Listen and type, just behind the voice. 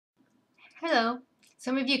Hello.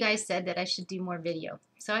 Some of you guys said that I should do more video,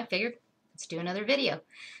 so I figured let's do another video.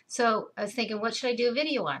 So I was thinking, what should I do a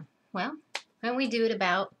video on? Well, why don't we do it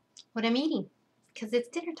about what I'm eating, because it's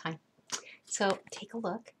dinner time. So take a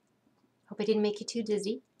look. Hope I didn't make you too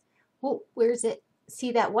dizzy. Oh, where's it?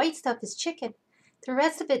 See, that white stuff is chicken. The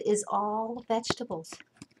rest of it is all vegetables.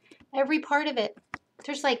 Every part of it.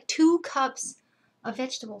 There's like 2 cups of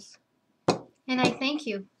vegetables. And I thank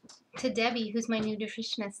you to Debbie, who's my new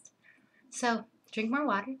nutritionist. So drink more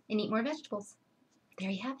water and eat more vegetables. There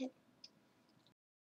you have it.